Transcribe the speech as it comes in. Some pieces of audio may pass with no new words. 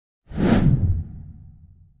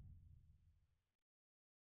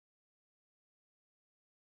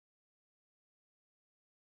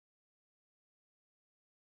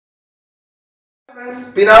Friends,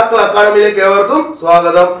 PINNACLE Academy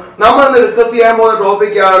Swagatham. We will discuss the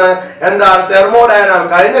topic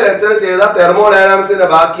thermodynamics. I will lecture thermodynamics in the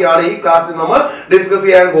class. We will discuss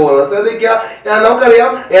the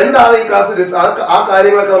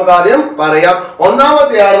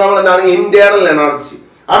internal energy.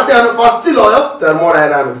 First law of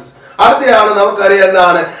thermodynamics.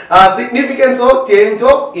 Significance of change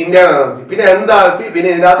of internal energy. Enthalpy,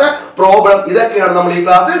 problem. This is the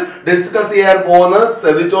class discuss here.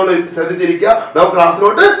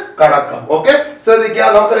 Class okay? So,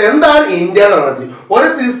 internal energy.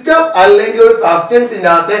 One system or substance in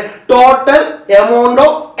total amount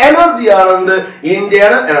of energy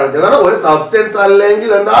internal energy. One substance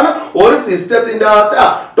or system in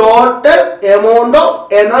total amount of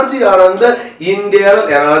energy internal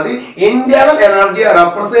energy. Internal energy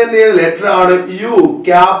represents letter U,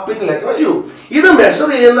 capital letter U. This is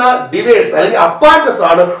measured in the device, apart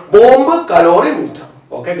bomb calorimeter.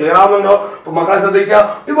 Okay, clear? Now, this is a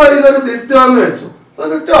system.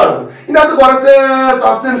 System. In that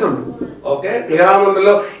substance. Okay, clear?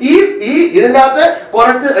 This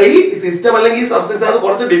system and substance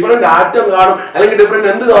have different atoms and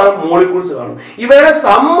different molecules. Even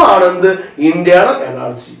some are the internal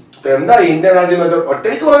energy. Internal energy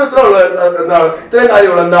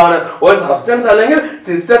or substance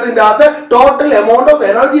system in the total amount of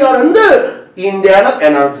energy are in the internal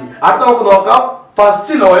energy.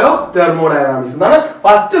 First law of thermodynamics.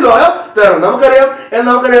 First law of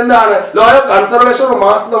thermodynamics. Law of conservation of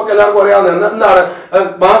mass.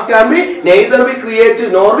 Mass can be neither be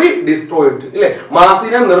created nor be destroyed. Mass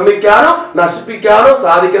is nirmikano, nashipikano,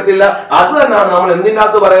 sadikatilla.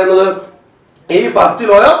 First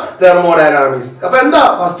law of thermodynamics.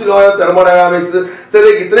 First law of thermodynamics says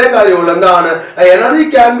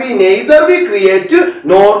energy can be neither be created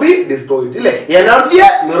nor be destroyed. Energy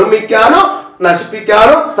nirmikano,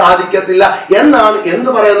 nashipikano, sadikatilla.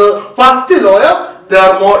 First law of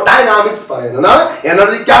thermodynamics.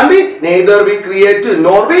 Energy can be neither be created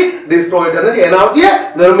nor be destroyed. Energy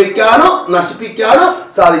nirmikano, nashipikano,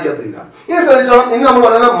 sadikatilla. This is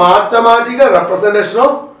mathematical representation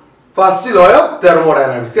of first law of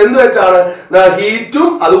thermodynamics. Heat,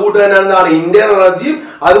 internal energy,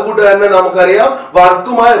 work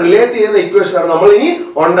related equation.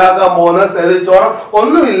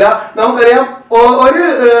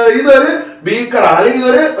 Beaker,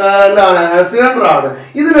 cylinder.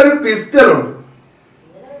 This is a piston.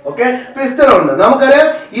 Okay, piston.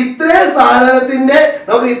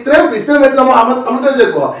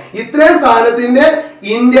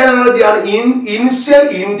 Indian energy or initial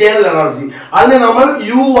internal energy. And then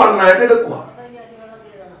U1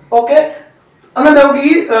 okay? And then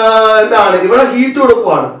heat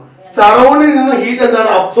surrounding in the heat and then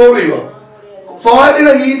absorb. Solid in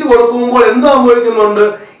the heat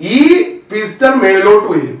piston melo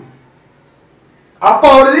to you. Up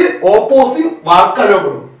already opposing work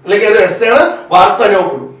like an external work.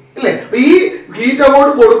 Heat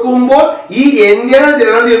about Kodukumbo, Indian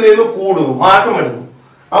energy in the Kudu, Martin.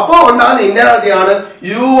 Upon the Indian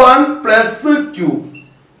U1 plus Q.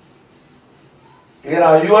 Here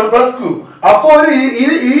U1 plus Q. Upon Q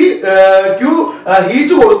heat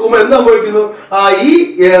to Kodukum and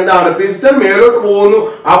the piston melo to Bono,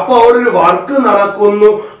 up already work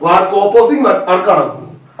Narakunu, work opposing Arkanaku.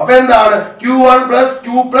 Upon Q1 plus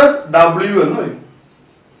Q plus W.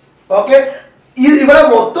 Okay? This is Indian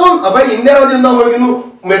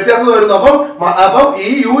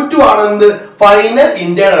U2 final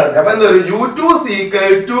Indian U2 is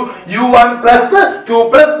equal to U1 plus Q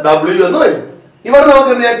plus W. U1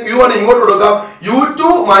 U2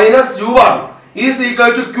 minus U1 is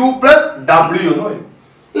equal to Q plus W.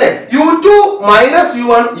 U2 minus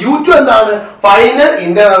U1, U2 and final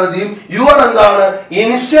Indian energy, U1 and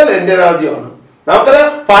initial Indian energy. Now,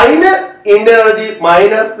 final Indian energy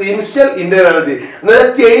minus initial Indian energy.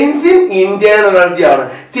 The change in Indian energy.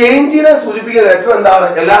 Change in a Suripic electron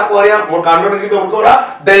and Elaquaria, more control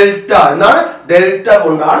delta. Delta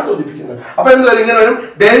Kundar Suripic. Upon the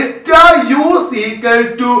delta U is equal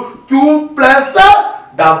to Q plus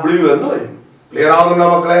W. Clear out the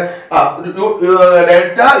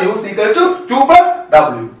delta U is equal to Q plus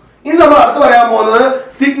W. In the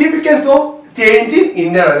significance of change in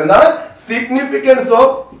Indian energy. Significance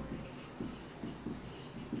of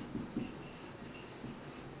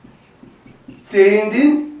change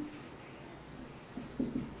in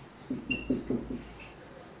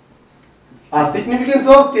significance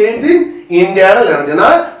of change in internal energy.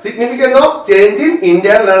 Significance of change in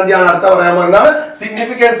internal energy.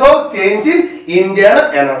 Significance of change in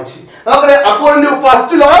internal energy. According to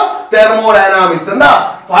first law of thermodynamics.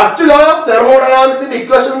 First law of thermodynamics in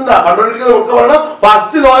equation.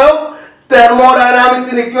 First law of thermodynamics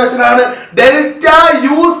in equation delta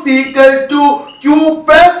U is equal to Q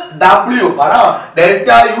plus W.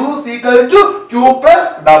 Delta U is equal to Q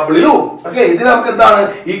plus W. Okay, this is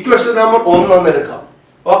equation number 1.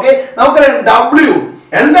 Okay, now W.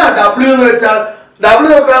 And W is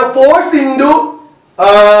force into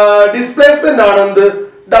displacement.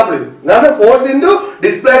 W. Now force into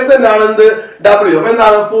displacement W.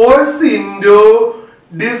 Force into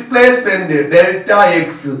displacement delta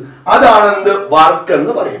x. That is work.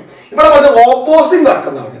 Opposing work.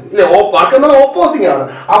 Work is opposing.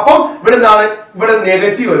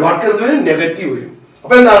 Negative. Work is negative.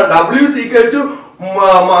 W is equal to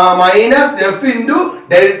minus F into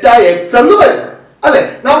delta x.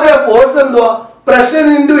 Now force is pressure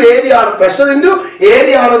into area. Pressure into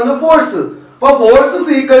area is force. Force is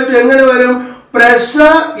equal to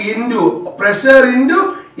pressure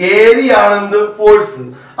into area and force.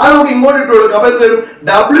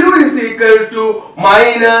 W is equal to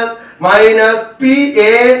minus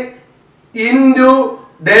PA into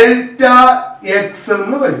delta x.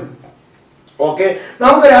 Okay.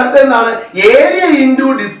 Now area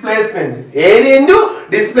into displacement. Area into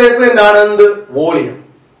displacement is volume.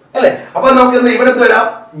 W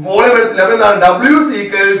is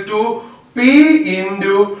equal to P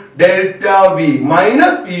into delta V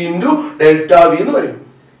minus P into delta V.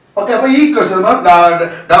 Okay, so this equation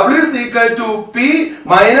W is equal to P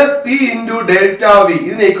minus P into delta V.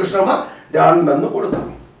 This is equation number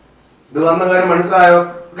 2. This is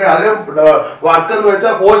okay, work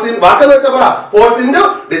force into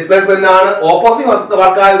displacement. Opposing work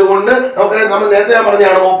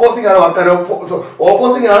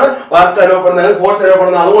opposing force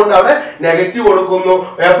negative.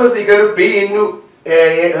 F is equal to P into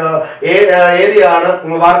area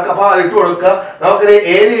work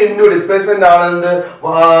area into displacement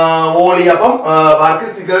volume work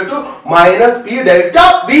is equal to minus P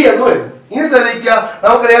delta V. This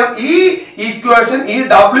equation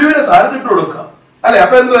W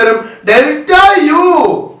delta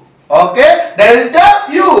U. Okay, delta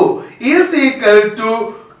U is equal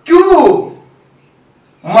to Q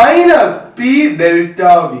minus P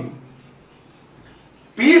delta V.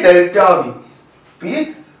 P delta V.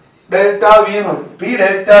 P delta V. P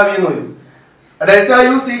delta V. Delta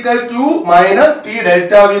U is equal to minus P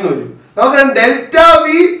delta V. Now delta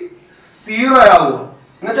V 0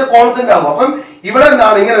 constant.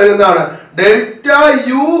 Delta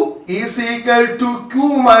U is equal to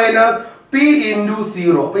Q minus P into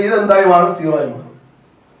 0. Delta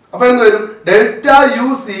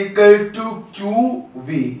U is equal to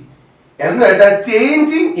QV.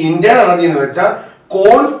 Changing internal energy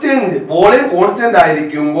constant, volume constant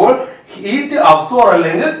heat absorb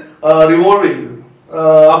revolve.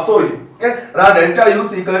 Okay, delta U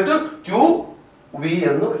is equal to QV. V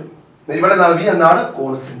is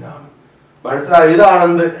constant. But this is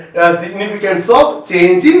the significance of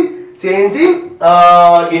changing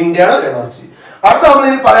internal energy.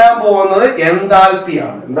 Enthalpy.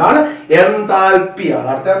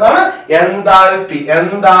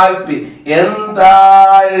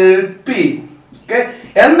 Okay.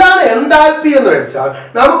 Enthalpy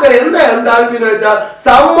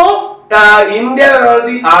sum of internal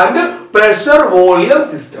energy and pressure volume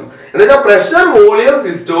system. Pressure volume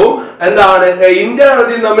system and internal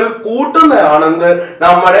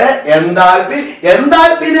enthalpy.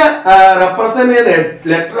 Enthalpy represented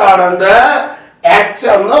letter H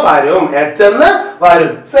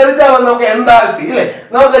enthalpy.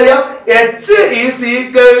 Now H is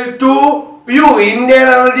equal to U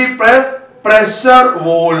internal energy plus pressure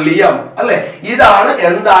volume. This is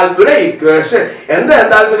enthalpy equation.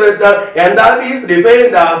 Enthalpy is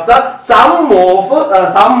defined as the sum of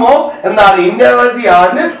internal energy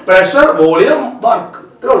and pressure volume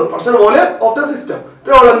work. Pressure volume of the system.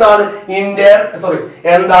 Enthalpy.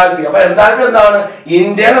 Enthalpy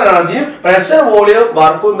internal energy, pressure volume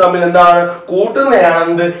work internal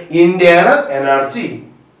energy.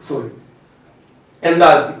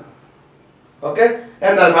 Enthalpy. Okay.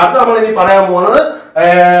 And then what we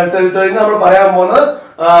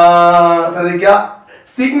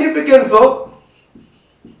significance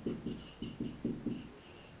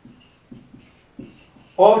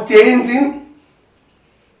of changing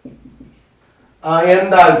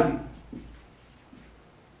enthalpy.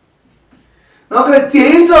 Now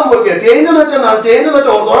change delta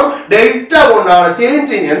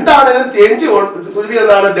changing delta.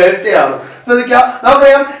 So now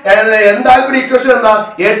enthalpy equation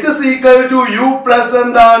H is equal to U plus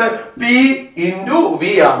P into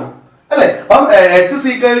V. അല്ലേ? അപ്പം H is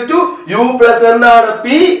equal to U plus എന്താണ് P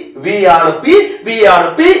V ആണ്. P V ആണ്.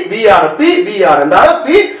 P V ആണ്. P V ആണ്. എന്താണ് P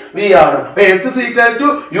V ആണ്. അപ്പൊ H is equal to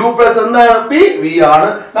U plus എന്താണ് P V ആണ്.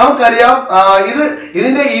 നമുക്കറിയാം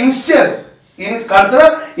ഇതിന്റെ ഇനിഷ്യൽ കൺസിഡർ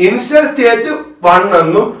ഇനിഷ്യൽ സ്റ്റേറ്റ് 1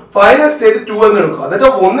 എന്നും ഫൈനൽ സ്റ്റേറ്റ് 2 എന്നും എടുക്കും. എന്നിട്ട്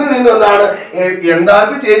ഒന്നിൽ നിന്ന് എന്താണ്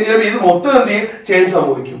എൻതാൽപ്പി ചേഞ്ച് ചെയ്യുമ്പോൾ ഇത് മൊത്തം എന്ത് ചെയ്യും ചേഞ്ച്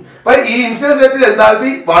സംഭവിക്കും. അപ്പൊ ഈ ഇനിഷ്യൽ സ്റ്റേറ്റിൽ എൻതാൽപ്പി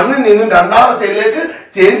 1ൽ നിന്നും രണ്ടാമത്തെ സ്റ്റേറ്റിലേക്ക്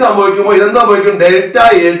ചേഞ്ച് സംഭവിക്കുമ്പോൾ ഇതെന്ത് സംഭവിക്കും? Delta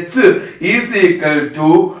H is equal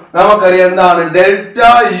to നമുക്കറിയാം എന്താണ് delta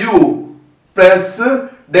U plus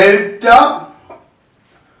delta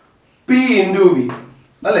P into V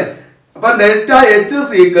അല്ലെ? അപ്പൊ delta H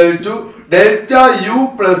is equal to delta U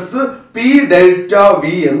plus P delta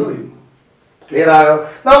V എന്ന് വരും. ക്ലിയർ ആയോ?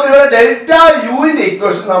 നമുക്ക് ഇവിടെ ഡെൽറ്റ യുവിന്റെ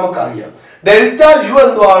ഇക്വേഷൻ നമുക്കറിയാം. ഡെൽറ്റ യു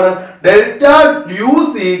എന്തുവാണ്? ഡെൽറ്റ യു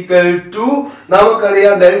ഈക്വൽ ടു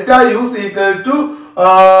നമുക്കറിയാം delta U equal to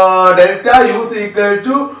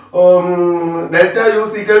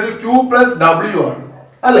Q plus W ആണ്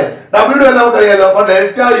അല്ലെ? ഡബ്ല്യു നമുക്കറിയാലോ. അപ്പൊ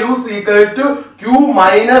delta U equal to Q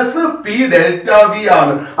minus P delta V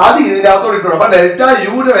ആണ്. അത് ഇതിന്റെ അകത്തോട്ട് ഇട്ടു. അപ്പൊ ഡെൽറ്റ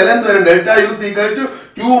യുടെ വില എന്ത് വരും? Delta U equal to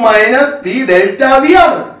Q minus P delta V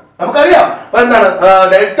ആണ്. നമുക്കറിയാം. അപ്പൊ എന്താണ്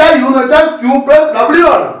ഡെൽറ്റ യു എന്ന് വെച്ചാൽ ക്യൂ പ്ലസ് ഡബ്ല്യു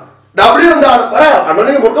ആണ്. ഡബ്ല്യു എന്താണ്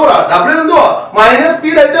കണ്ടുണ്ടെങ്കിൽ മുട്ടൂടാ. ഡബ്ല്യു എന്തുവാ? മൈനസ് പി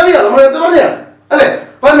ഡെൽറ്റ വി ആണ്. നമ്മൾ നേരത്തെ പറഞ്ഞ അല്ലെ?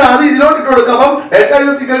 അപ്പൊ അത് ഇതിലോട്ട് ഇട്ട് കൊടുക്കാം. അപ്പം delta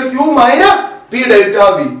U equal to Q minus P delta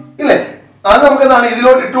V ഇല്ലേ? അത് നമുക്ക് എന്താണ്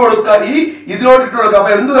ഇതിലോട്ട് ഇട്ട് കൊടുക്കുക. ഇതിലോട്ട് ഇട്ട് കൊടുക്കുക.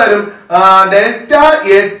 അപ്പൊ എന്ത് വരും? Delta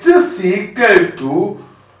H equal to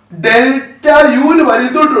delta യുവിന് വരെ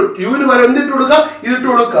എന്തിട്ട് കൊടുക്കുക? ഇതിട്ട്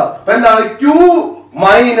കൊടുക്കുക. അപ്പൊ എന്താണ് Q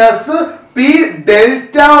minus P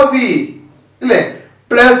delta V ഇല്ലേ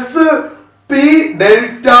പ്ലസ് പി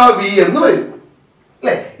ഡെൽറ്റ വി എന്ന് വരും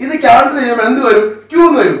അല്ലെ? ഇത് ക്യാൻസൽ ചെയ്യുമ്പോൾ എന്ത് വരും? ക്യൂ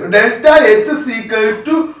എന്ന് വരും. Delta H equal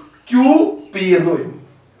to Q P എന്ന് വരും.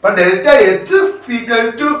 അപ്പൊ delta H equal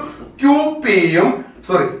to Q പിയും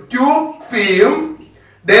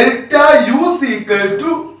delta U equal to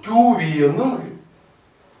Q V എന്നും വരും.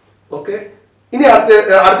 ഓക്കെ, ഇനി അടുത്ത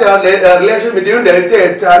relation between delta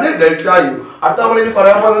H and delta U. അടുത്ത നമ്മൾ ഇനി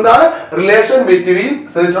പറയാൻ പോകുന്നത് എന്താണ്? Relation between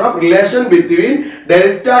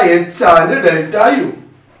delta H and delta U.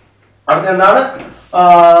 അടുത്ത എന്താണ്?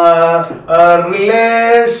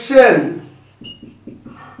 Relation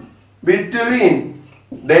between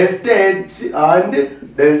delta H and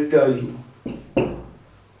delta U.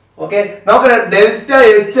 Okay, നമുക്ക് ഡെൽറ്റ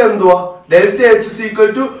എച്ച് എന്തുവാ? Delta H equal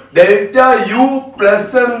to delta U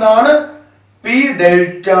plus എന്താണ് പി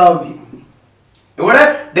ഡെൽറ്റ വി. ഇവിടെ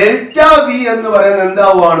ഡെൽറ്റ വി എന്ന് പറയുന്നത്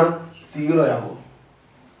എന്താവുകയാണ്? സീറോ ആവും.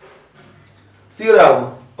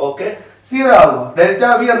 ഓക്കെ, സീറോ ആവുക. ഡെൽറ്റ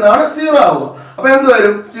വി എന്നാണ് സീറോ ആവുക. അപ്പൊ എന്ത്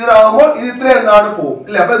വരും? സീറോ ആവുമ്പോൾ ഇത് ഇത്ര എന്താണ് പോകും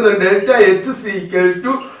ഇല്ല? അപ്പൊ എന്ത് വരും? Delta H equal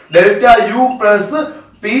to delta U plus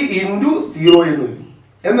P into zero എന്ന് വരും.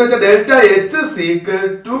 എന്ന് വെച്ചാൽ delta H equal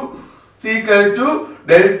to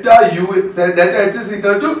delta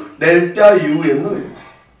U എന്ന് വരും.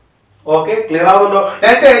 ഓക്കെ, ക്ലിയർ ആവുന്നുണ്ടോ?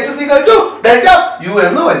 Delta H equal to delta U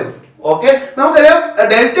എന്ന് വരും. ഓക്കെ, നമുക്കറിയാം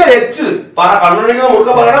ഡെൽറ്റ എച്ച് കണ്ടുപിടിക്കുന്ന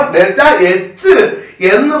മുറുക്ക പറയണം. ഡെൽറ്റ എച്ച്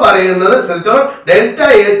എന്ന് പറയുന്നത് ഡെൽറ്റ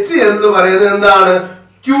എച്ച് എന്ന് പറയുന്നത് എന്താണ്?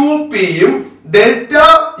 ക്യൂ പിയും ഡെൽറ്റ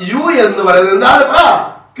യു എന്ന് പറയുന്നത് എന്താണ്?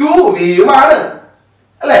 ക്യൂ വിയുമാണ്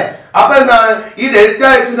അല്ലെ? അപ്പൊ എന്താണ് ഈ ഡെൽറ്റ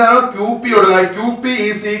എച്ച് ക്യൂ പി കൊടുക്കുക. Q P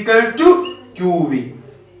is equal to Q V.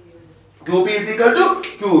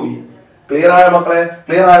 Clear ആയോ മക്കളെ?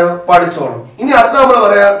 ക്ലിയർ ആയോ? പഠിച്ചോണം. ഇനി അടുത്ത നമ്മൾ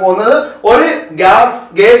പറയാൻ പോകുന്നത് ഒരു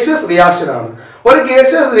ഗേഷ്യസ് റിയാക്ഷൻ ആണ്. ഒരു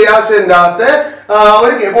ഗേഷ്യസ് റിയാക്ഷന്റെ അകത്ത്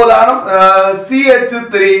ഒരു ഉദാഹരണം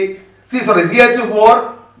CH4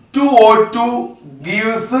 2O2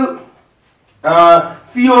 gives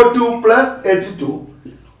CO2 plus H2.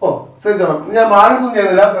 ശ്രദ്ധിച്ചോണം, ഞാൻ മാനസം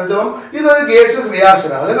ചെയ്യുന്നില്ല. ശ്രദ്ധിച്ചോണം, ഇതൊരു ഗേഷ്യസ് റിയാക്ഷൻ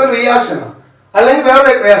ആണ്, അല്ലെങ്കിൽ ഒരു റിയാക്ഷൻ ആണ്, അല്ലെങ്കിൽ വേറെ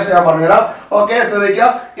റിയാക്ഷൻ ഞാൻ പറഞ്ഞുതരാം. ഓക്കെ, ശ്രദ്ധിക്കുക.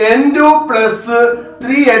 N2 plus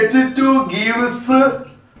 3H2 gives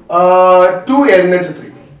 2NH3.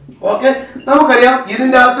 Okay, നമുക്കറിയാം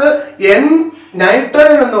ഇതിന്റെ അകത്ത്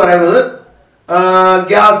നൈട്രജൻ എന്ന് പറയുന്നത്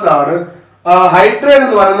ഗ്യാസ് ആണ്, ഹൈഡ്രജൻ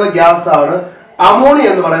എന്ന് പറയുന്നത് ഗ്യാസ് ആണ്, അമോണിയ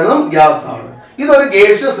എന്ന് പറയുന്നതും ഗ്യാസ് ആണ്. ഇതൊരു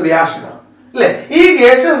ഗേഷ്യസ് റിയാക്ഷൻ ആണ് അല്ലെ? ഈ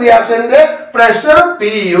ഗേഷ്യസ് റിയാക്ഷന്റെ പ്രഷർ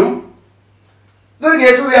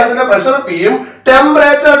പിയും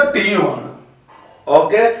ടെമ്പറേച്ചർ ടിയുമാണ്.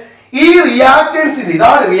 ഓക്കെ, ഈ റിയാക്ടൻസിന്റെ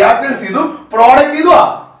ഇതാണ് റിയാക്ടൻസ്, ഇതും product ഇതുവാ.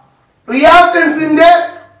 റിയാക്ടൻസിന്റെ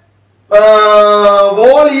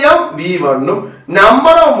volume V1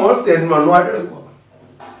 number of moles N1 ആയിട്ട് എടുക്കുക.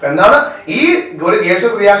 എന്താണ് ഈ ഒരു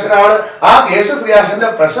ഗേഷ്യസ് റിയാക്ഷൻ ആണ്. ആ ഗേഷ്യസ് റിയാക്ഷന്റെ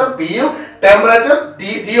പ്രഷർ പിയും ടെമ്പറേച്ചർ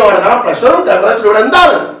ടിയും ആണ്. കാരണം പ്രഷറും ടെമ്പറേച്ചറും ഇവിടെ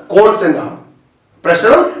എന്താണ്? കോൺസ്റ്റന്റ് ആണ്.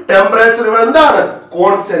 പ്രഷറും ടെമ്പറേച്ചർ ഇവിടെ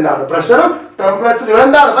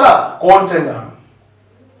എന്താണ്? കോൺസ്റ്റന്റ് ആണ്.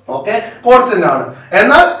 ഓക്കെ, കോൺസ്റ്റന്റ് ആണ്.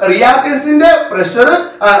 എന്നാൽ റിയാക്ടൻസിന്റെ പ്രഷർ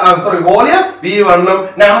വോളിയം V1 ഉം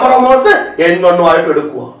നമ്പർ ഓഫ് മോൾസ് N1 ഉം ആയിട്ട്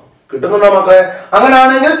എടുക്കുക. കിട്ടുന്നുണ്ടോ മക്കളെ?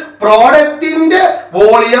 അങ്ങനെയാണെങ്കിൽ പ്രോഡക്റ്റിന്റെ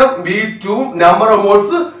വോളിയം V2 ഉം നമ്പർ ഓഫ്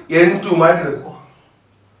മോൾസ് N2 ആയിട്ട് എടുക്കുക.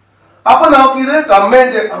 അപ്പൊ നമുക്ക് ഇത് combine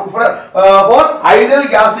four ideal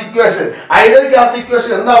gas equation. Ideal gas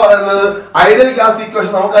equation എന്താ പറയുന്നത്? ഐഡിയൽ ഗ്യാസ്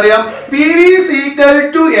ഇക്വേഷൻ നമുക്കറിയാം PV =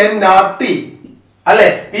 nRT അല്ലെ?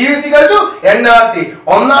 PV = nRT.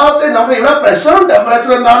 ഒന്നാമത്തെ നമുക്ക് ഇവിടെ പ്രഷറും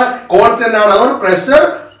ടെമ്പറേച്ചറും എന്താണ്? കോൺസ്റ്റന്റ് ആണ്. അതുകൊണ്ട് പ്രഷർ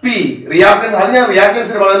P, റിയാക്ടൻസ് അത് ഞാൻ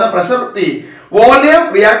റിയാക്ടൻസിന് പറയുന്ന പ്രഷർ P, വോളിയം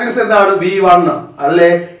റിയാക്ടൻസ് എന്താണ്? V1 അല്ലെ?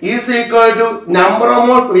 = നമ്പർ ഓഫ്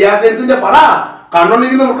മോൾസ് റിയാക്ടൻസിന്റെ പറ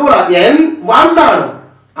കണ്ടുകൊണ്ടിരിക്കുന്ന നമുക്ക് പറ N1 ആണ്,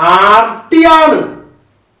 RT ആണ്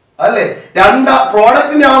അല്ലെ?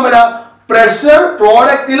 പ്രോഡക്റ്റിന്റെ ആവുമ്പോ പ്രഷർ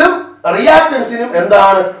പ്രോഡക്റ്റിലും റിയാക്ടൻസിനും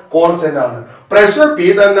എന്താണ്? കോൺസ്റ്റന്റ് ആണ്. പ്രഷർ P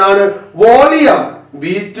തന്നെയാണ്, വോളിയം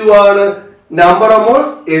V2 ആണ്, നമ്പർ ഓഫ്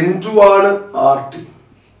മോൾസ് N2 ആണ്, RT.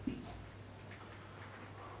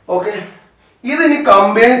 ഓക്കെ, ഇതിനി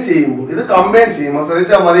കമ്പൈൻ ചെയ്യുമ്പോൾ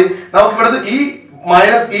ശ്രദ്ധിച്ചാൽ മതി. നമുക്ക് ഇവിടുത്തെ ഈ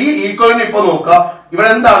മൈനസ് ഈ ഈക്വലിന് ഇപ്പൊ നോക്കാം. ഇവിടെ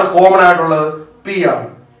എന്താണ് കോമൺ ആയിട്ടുള്ളത്? P ആണ്.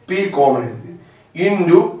 P common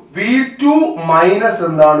into V2 minus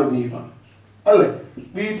എന്താണ്? V1 അല്ലെ?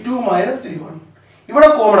 V2 minus V1. ഇവിടെ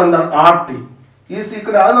കോമൺ എന്താണ്? RT. ഈ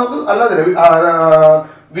സീക്വൽ അത് നമുക്ക് അല്ലാതെ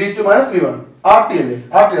V2 മൈനസ് V1 RT അല്ലേ?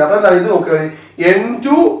 RT. അപ്പൊ എന്താണ് ഇത് നോക്കിയാൽ N2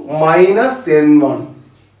 minus N1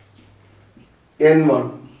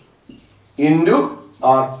 into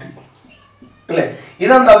RT അല്ലെ?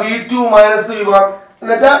 ഇതെന്താ? V2 മൈനസ് V1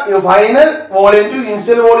 എന്ന് വെച്ചാൽ final volume to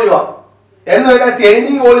initial volume എന്ന് വെച്ചാൽ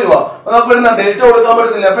ചേഞ്ചിങ് വോളിയം. നമുക്ക് ഡെൽറ്റ കൊടുക്കാൻ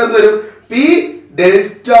പറ്റത്തില്ല. അപ്പൊ എന്ത് വരും? P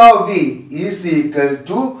delta V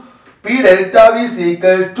 =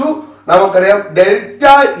 നമുക്കറിയാം ഡെൽറ്റ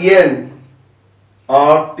N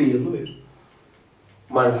RT എന്ന് വരും.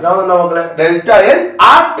 മനസ്സിലാവുന്നുണ്ടോ മക്കളെ? ഡെൽറ്റ N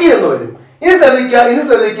RT എന്ന് വരും. ഇനി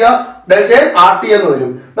ശ്രദ്ധിക്കുക ഡെൽറ്റ N RT എന്ന്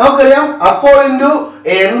വരും. നമുക്കറിയാം അക്കോർഡിംഗ് ടു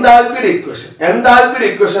എൻതാൽപ്പിയുടെ ഇക്വേഷൻ. എൻതാൽപ്പിയുടെ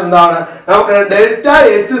ഇക്വേഷൻ എന്താണ്? നമുക്കറിയാം delta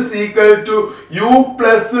H = U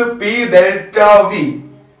plus P delta V.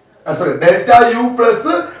 Delta U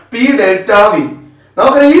plus P delta V.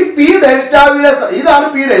 നമുക്കറിയാം ഈ P ഡെൽറ്റ വിയുടെ ഇതാണ്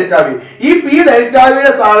P ഡെൽറ്റ V. ഈ P ഡെൽറ്റ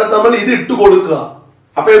വിയുടെ സ്ഥാനത്ത് നമ്മൾ ഇത് ഇട്ട് കൊടുക്കുക.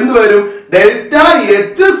 അപ്പൊ എന്ത് വരും? Delta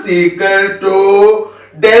H =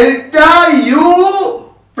 delta U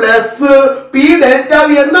plus P delta V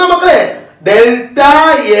എന്താ മക്കളെ? Delta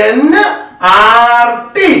N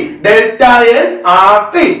RT. Delta N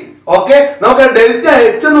RT. Okay, നമുക്ക് ഡെൽറ്റ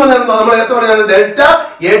H എന്ന് പറയുന്നത് നമ്മൾ നേരത്തെ പറഞ്ഞാൽ ഡെൽറ്റ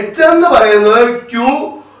H എന്ന് പറയുന്നത്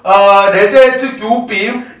ഡെൽറ്റ H QP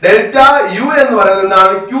യും ഡെൽറ്റ U എന്ന് പറയുന്നത്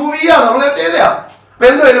എന്താണ്? QV ആണ്. നമ്മൾ നേരത്തെ എഴുതിയാ. അപ്പൊ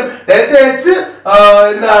എന്ത് വരും? ഡെൽറ്റ H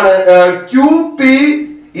എന്താണ്? QP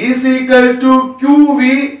 = QV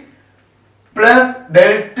plus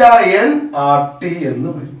delta N RT എന്ന്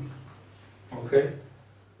വരും. ഓക്കെ,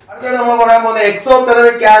 അടുത്ത നമ്മൾ പറയാൻ പോകുന്നത്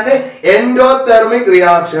എക്സോതെർമിക് ആൻഡ് എൻഡോതെർമിക്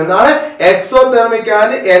റിയാക്ഷൻ എന്നാണ്. Exothermic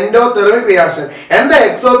and endothermic reaction. എന്താ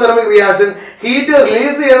എക്സോതെർമിക് റിയാക്ഷൻ? ഹീറ്റ്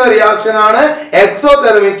റിലീസ് ചെയ്യുന്ന റിയാക്ഷൻ ആണ്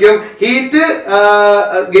എക്സോതെർമിക്കും. ഹീറ്റ്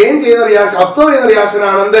ഗെയിൻ ചെയ്യുന്ന റിയാക്ഷൻ, അബ്സോർബ് ചെയ്യുന്ന റിയാക്ഷൻ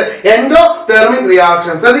ആണ് എന്ത്? Endothermic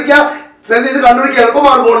reaction. ശ്രദ്ധിക്കാം, ഇത് കണ്ടുപിടിക്കാൻ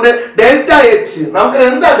എളുപ്പമാർഗമുണ്ട്. ഡെൽറ്റ H നമുക്ക്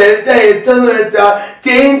എന്താ ഡെൽറ്റ H എന്ന് വെച്ചാൽ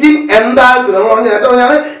ചേഞ്ചിങ് എൻതാൽപ്പി. നമ്മൾ നേരത്തെ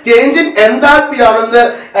പറഞ്ഞാണ് ചേഞ്ചിങ് എൻതാൽപ്പി ആണെന്ന്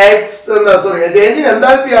ചേഞ്ചിങ്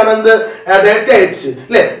എൻതാൽപ്പി ആണെന്ന് ഡെൽറ്റ H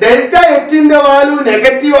അല്ലെ? ഡെൽറ്റ Hന്റെ വാല്യൂ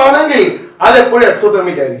നെഗറ്റീവ് ആണെങ്കിൽ അത് എപ്പോഴും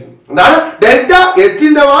എക്സോതെർമിക് ആയിരിക്കും. എന്താണ്? ഡെൽറ്റ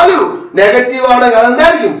Hന്റെ വാല്യൂ നെഗറ്റീവ് ആണെങ്കിൽ അത്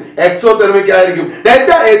എന്തായിരിക്കും? എക്സോതെർമിക് ആയിരിക്കും.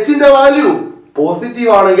 ഡെൽറ്റ Hന്റെ വാല്യൂ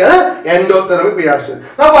പോസിറ്റീവ് ആണെങ്കിൽ അത് എൻഡോതെർമിക് റിയാക്ഷൻ.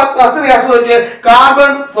 ഫസ്റ്റ് റിയാക്ഷൻ നോക്കിയേ,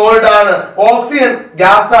 കാർബൺ സോൾട്ട് ആണ്, ഓക്സിജൻ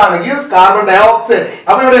ഗ്യാസ് ആണ്, ഗീവ്സ് കാർബൺ ഡയോക്സൈഡ്.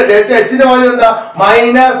 അപ്പൊ ഇവിടെ ഡെൽറ്റ Hന്റെ വാല്യൂ എന്താ?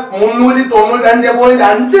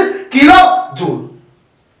 -395.5 കിലോ ജൂൾ.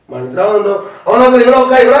 മനസ്സിലാവുന്നുണ്ടോ? അപ്പൊ നമുക്ക് ഇവിടെ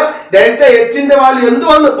നോക്കാം. ഇവിടെ ഡെൽറ്റ Hന്റെ വാല്യൂ എന്ത്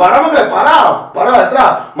വന്ന്? പറ മക്കളെ, പറ എത്ര?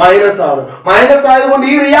 മൈനസ് ആണ്. മൈനസ് ആയതുകൊണ്ട്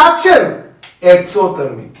ഈ റിയാക്ഷൻ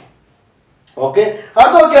എക്സോതെർമിക്. ഓക്കെ,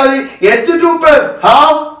 അടുത്ത നോക്കിയാൽ മതി. H2 plus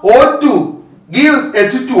half O2 gives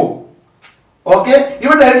H2O. Okay,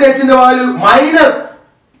 ഇവിടെ ഡെൽറ്റ Hന്റെ വാല്യൂ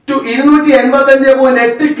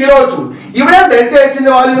 -285.8 കിലോ ജൂൾ. ഇവിടെ ഡെൽറ്റ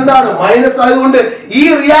Hന്റെ വാല്യൂ എന്താണ്? മൈനസ് ആയതുകൊണ്ട് ഈ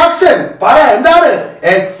റിയാക്ഷൻ പറ എന്താണ്?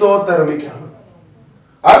 എക്സോതെർമിക് ആണ്.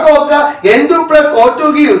 അടുത്ത നോക്കുക, N2 plus O2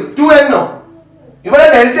 gives 2NO. ഇവിടെ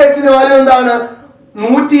ഡെൽറ്റ Hന്റെ വാല്യൂ എന്താണ്?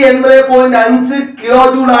 180.5 കിലോ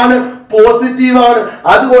ജൂൾ ആണ്, പോസിറ്റീവ് ആണ്.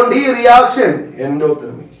 അതുകൊണ്ട് ഈ റിയാക്ഷൻ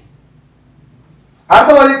എൻഡോതെർമിക്.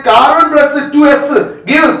 അടുത്ത മതി, carbon plus 2S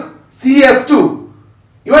gives CS2.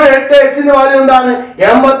 ഇവിടെ ഡെൽറ്റ Hന്റെ വാല്യൂ എന്താണ്?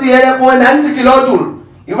 87.5 കിലോ ജൂൾ.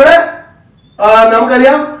 ഇവിടെ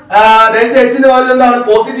നമുക്കറിയാം ഡെൽറ്റ Hന്റെ വാല്യൂ എന്താണ്?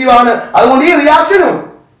 പോസിറ്റീവ് ആണ്. അതുകൊണ്ട് ഈ റിയാക്ഷനും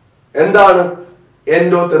എന്താണ്?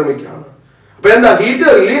 എൻഡോതെർമിക് ആണ്. അപ്പൊ എന്താ ഹീറ്റ്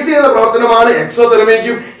റിലീസ് ചെയ്യുന്ന പ്രവർത്തനമാണ്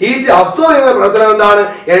എക്സോതെർമിക്കും, ഹീറ്റ് അബ്സോർബ് ചെയ്യുന്ന പ്രവർത്തനം എന്താണ്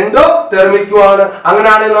എൻഡോതെർമിക്കും ആണ്.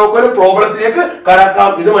 അങ്ങനെയാണെങ്കിൽ നമുക്കൊരു പ്രോബ്ലത്തിലേക്ക് കടക്കാം.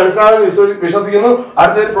 ഇത് മനസ്സിലാണെന്ന് വിശ്വസിക്കുന്നു.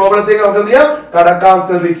 അടുത്തൊരു പ്രോബ്ലത്തിലേക്ക് നമുക്ക് എന്ത് ചെയ്യാം കടക്കാം.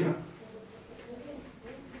 ശ്രദ്ധിക്കാം.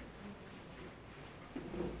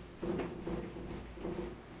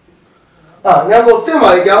 ഞാൻ ക്വസ്റ്റ്യൻ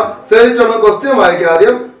വായിക്കാം. ശ്രദ്ധിച്ചോളൂ, ക്വസ്റ്റ്യൻ വായിക്കാം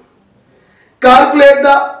ആദ്യം. Calculate the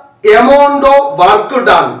amount of work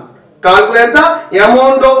done. Calculate the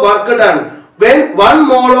amount of work done when 1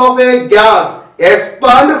 mole of a gas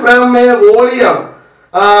expand from a volume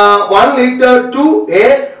 1 liter to a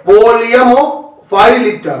volume of 5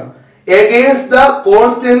 liter against the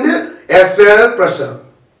constant external pressure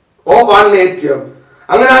of 1 atm.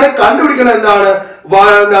 അങ്ങനെയാണ് കണ്ടുപിടിക്കുന്നത് എന്താണ്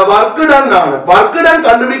work done ആണ്. Work done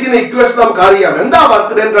കണ്ടുപിടിക്കുന്ന equation നമുക്ക് അറിയാം. എന്താ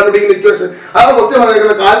work done കണ്ടുപിടിക്കുന്ന equation? അതാണ് ക്വസ്റ്റ്യൻ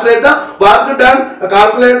പറഞ്ഞിരിക്കുന്നത്. Calculate the work done,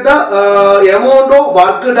 calculate the amount of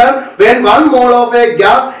work done when 1 mole of a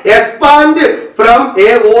gas expand from a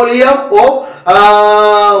volume of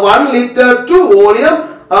 1 liter to volume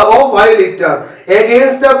of 5 liter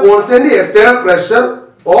against the constant external pressure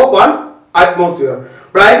of 1 atmosphere.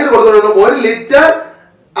 Bracket കൊടുത്തിട്ടുണ്ട് 1 litre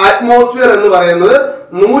atmosphere എന്ന് പറയുന്നത്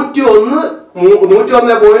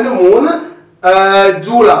 101.3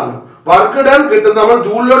 joule ആണ്. Work done കിട്ടുന്നത് നമ്മൾ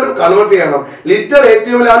ജൂളിലോട്ട് convert ചെയ്യണം. Litre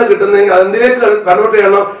ATMലാണ് കിട്ടുന്നതെങ്കിൽ അതിലേക്ക് convert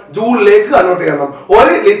ചെയ്യണം, ജൂളിലേക്ക് convert ചെയ്യണം.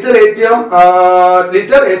 1 ലിറ്റർ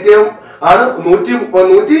ATM ആണ്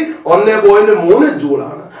 101.3 ജൂൾ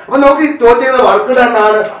ആണ്. അപ്പൊ നമുക്ക് ചോദ്യം ചെയ്യുന്ന വർക്ക് ഡൺ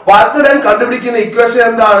ആണ്. വർക്ക് ഡൺ കണ്ടുപിടിക്കുന്ന ഇക്വേഷൻ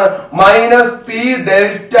എന്താണ്? -P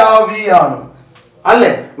ΔV ആണ്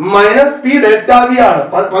അല്ലെ? -P ΔV ആണ്.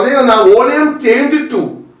 വോളിയം ചേഞ്ച് ടു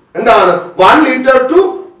എന്താണ് 1 ലിറ്റർ ടു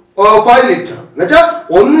 5 ലിറ്റർ എന്നുവെച്ചാൽ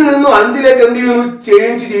 1 നിന്ന് 5ലേക്ക് എന്ത് ചെയ്യുന്നു?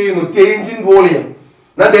 ചേഞ്ച് ചെയ്യുന്നു. Change in volume.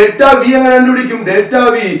 Delta V എങ്ങനെ കണ്ടുപിടിക്കും? ഡെൽറ്റ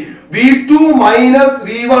വി V2 -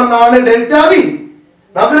 V1 ആണ് ഡെൽറ്റ വി.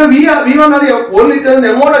 നമുക്ക് V1 അറിയാം. 1 ലിറ്റർ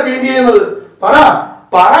എങ്ങോട്ടാ ചേഞ്ച് ചെയ്യുന്നത്? പറ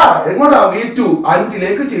എങ്ങോട്ടാ? V2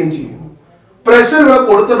 5ലേക്ക് ചേഞ്ച് ചെയ്യുന്നു. പ്രഷർ ഇവിടെ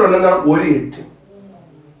കൊടുത്തിട്ടുണ്ട് എന്താണ്? 1 atm.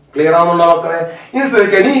 ക്ലിയർ ആവുന്നുണ്ടോ മക്കളെ? ഇനി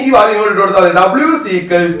ശ്രദ്ധിക്കാൻ ഈ വാല്യൂ ഇങ്ങോട്ട് കൊടുത്താൽ W =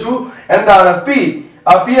 എന്താണ്? P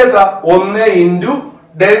എത്ര? 1 ×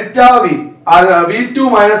 ഡെൽറ്റ വി V2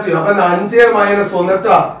 - V. അപ്പൊ 5 - 1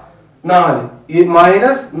 എത്ര? 4. ഈ -1 ×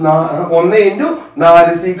 4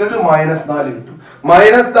 -4 കിട്ടും.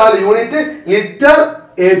 -4 unit litre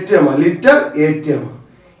ATM. Litre ATM.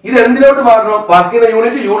 ഇത് എന്തിലോട്ട് മാറണം? വർക്കിന്റെ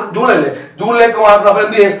യൂണിറ്റ് ജൂൾ അല്ലേ? ജൂളിലേക്ക് മാറണം. അപ്പൊ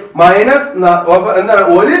എന്ത് ചെയ്യും? എന്താണ്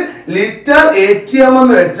 1 ലിറ്റർ ATM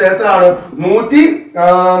എന്ന് വെച്ചാൽ എത്രയാണ്?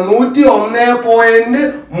 101.3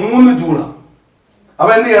 ജൂളാണ്.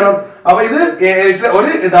 അപ്പൊ എന്ത് ചെയ്യണം? അപ്പൊ ഇത്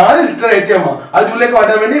 4 ലിറ്റർ ATM ആണ്. അത് ജൂളിലേക്ക്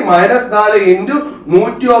മാറ്റാൻ വേണ്ടി -4 ×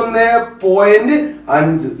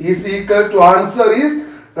 101.5 is equal to answer is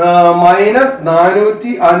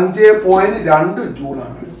 -405.2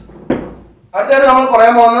 ജൂളാണ്. അടുത്തായിട്ട് നമ്മൾ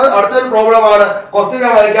പറയാൻ പോകുന്നത് അടുത്തൊരു പ്രോബ്ലം ആണ്. ക്വസ്റ്റ്യൻ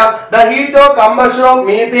ഞാൻ വായിക്കാം. The heat of combustion of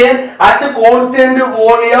methane at constant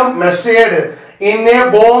volume measured in A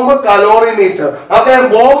bomb calorimeter. അതായത്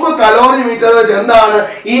ബോംബ് കലോറിമീറ്റർ എന്താണ്?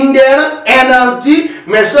 ഇന്റേണൽ എനർജി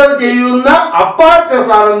മെഷർ ചെയ്യുന്ന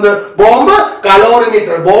അപ്പാർട്ടസ് ആണെന്ന് ബോംബ്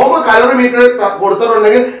കലോറിമീറ്റർ. ബോംബ് കലോറിമീറ്റർ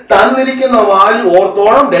കൊടുത്തിട്ടുണ്ടെങ്കിൽ തന്നിരിക്കുന്ന വാല്യൂ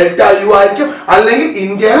ഓർത്തോണം ΔU ആയിരിക്കും, അല്ലെങ്കിൽ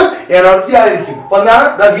ഇന്റേണൽ എനർജി ആയിരിക്കും. അപ്പൊ എന്താണ്?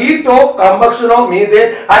 The heat of combustion of methane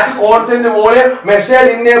at constant volume measured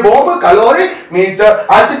in A bomb calorimeter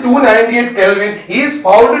at 298 Kelvin is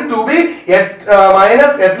found to B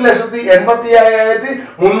 -8,85,389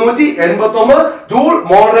 joule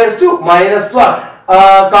mall raise to -1.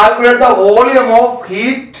 Calculate the volume of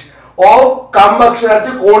heat of combustion at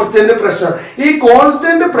constant pressure. ഈ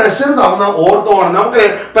constant pressure തന്ന ഓർത്തോണം. നമുക്ക്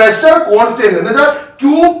pressure constant എന്ന് വെച്ചാൽ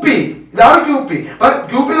QP. ഇതാണ് QP.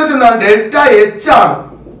 QP എന്ന് വെച്ചാൽ എന്താണ്? ΔH ആണ്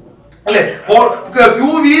അല്ലെ?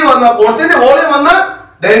 QV വന്ന കോൺസ്റ്റന്റ് വോളിയം വന്ന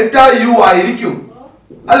ΔU ആയിരിക്കും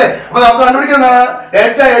അല്ലെ? അപ്പൊ നമുക്ക് കണ്ടുപിടിക്കുന്ന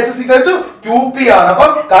ΔH = QP ആണ്. അപ്പൊ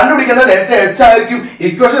കണ്ടുപിടിക്കേണ്ട ΔH ആയിരിക്കും.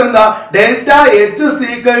 ഇക്വേഷൻ എന്താ? ΔH =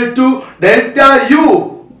 ΔU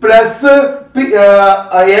plus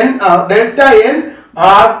ΔN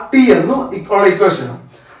RT എന്നും ഉള്ള ഇക്വേഷൻ.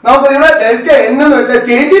 നമുക്ക് ഇവിടെ ΔN എന്ന് വെച്ചാൽ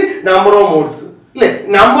change in number of moles അല്ലെ?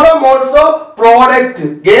 Number of moles of product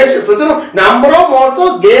gaseous, number of moles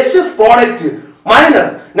of gaseous product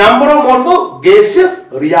minus number of moles of gaseous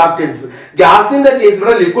reactance. ഗ്യാസിന്റെ case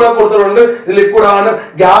ഇവിടെ liquid കൊടുത്തിട്ടുണ്ട്. ഇത് ലിക്വിഡ് ആണ്.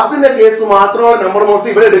 ഗ്യാസിന്റെ കേസ് മാത്രമാണ് നമ്പർ ഓഫ് മോൾസ്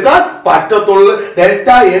ഇവിടെ എടുക്കാൻ പറ്റത്തുള്ളൂ.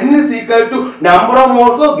 ΔN = number of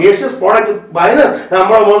moles of gaseous product minus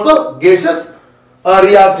number of moles of gaseous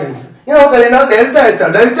reactance. ഇനി നമുക്ക് ΔH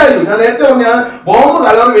ΔU ഞാൻ നേരത്തെ പറഞ്ഞാണ്. ബോംബ്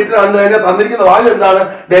കലോറിമീറ്റർ കണ്ടു കഴിഞ്ഞാൽ തന്നിരിക്കുന്ന വാല്യൂ എന്താണ്?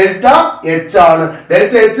 ΔH ആണ്.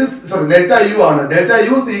 ΔU ആണ്.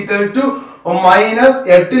 ΔU = minus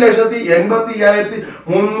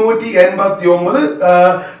 8,85,389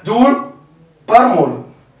 joule per mole.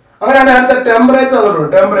 അങ്ങനെയാണ് അടുത്ത ടെമ്പറേച്ചർ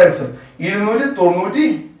തന്നിട്ടുണ്ട്. ടെമ്പറേച്ചർ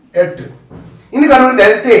 298. ഇനി കാണുന്നത്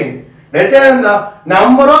ഡെൽറ്റ. ഡെൽറ്റ എന്താ?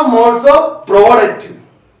 Number of moles of product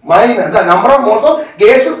minus number of moles of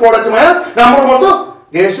gaseous product minus number of moles of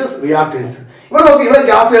gaseous reactance. ഇവിടെ നോക്കി, ഇവിടെ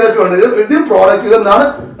ഗ്യാസ് ഏതൊക്കെ ഉണ്ട്? ഇത് പ്രോഡക്റ്റ്, ഇതെന്താണ്?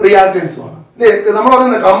 റിയാക്ടൻസും ആണ്. നമ്മൾ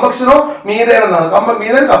പറയുന്നത് കമ്പക്ഷനോ മീഥേൻ എന്നാണ്.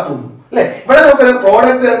 മീഥേൻ കത്തുന്നു അല്ലെ? ഇവിടെ നോക്കിയാൽ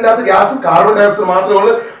പ്രോഡക്റ്റ് അകത്ത് ഗ്യാസ് കാർബൺ ഡൈ ഓക്സൈഡ് മാത്രമേ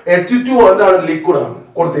ഉള്ളൂ. H2 എന്താണ്? ലിക്വിഡ് ആണ്.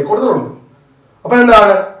 കൊടുത്തിട്ടുണ്ട്. അപ്പൊ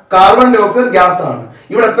എന്താണ്? കാർബൺ ഡൈ ഓക്സൈഡ് ഗ്യാസ് ആണ്.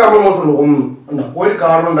 ഇവിടെ എത്ര മോൾസ് ഉണ്ട്? 1. ഒരു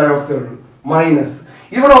കാർബൺ ഡൈ ഓക്സൈഡ് ഉണ്ട് മൈനസ്.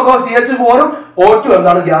 ഇവിടെ നോക്കുക, CH4 O2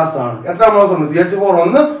 എന്താണ്? ഗ്യാസ് ആണ്. എത്ര മോൾസ് ഉണ്ട്? CH4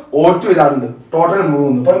 1, O2 2, total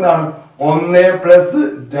 3. അപ്പൊ എന്താണ്? 1 +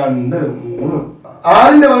 2 3.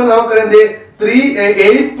 ആറിന്റെ പോലെ നമുക്ക് എന്ത്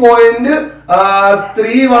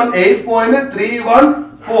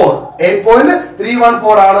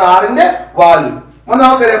 8.314 ആണ് ആറിന്റെ വാല്യൂ.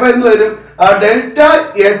 നമുക്കറിയാം. അപ്പൊ എന്ത് വരും? ഡെൽറ്റ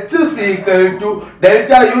H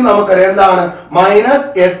ഡെൽറ്റ U നമുക്കറിയാം എന്താണ്?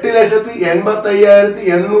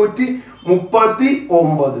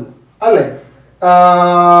 -8,85,839 അല്ലെ?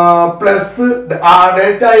 Plus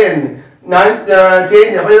delta N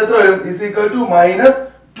change. അപ്പൊ എത്ര വരും?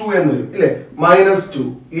 -2 എന്ന് വരും ഇല്ലേ? -2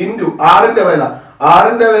 ഇൻറ്റു ആറിന്റെ വില.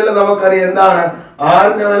 ആറിന്റെ വില നമുക്കറിയാം എന്താണ്?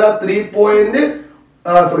 ആറിന്റെ വില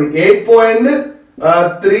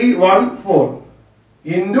 8.314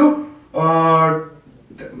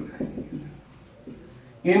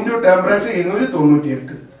 into temperature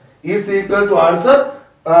 298 is equal to answer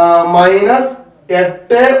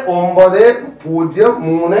 -89034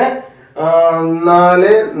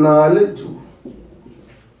 joule.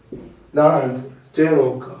 ഇതാണ് ആൻസർ. ചെയ്ത്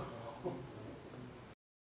നോക്കുക.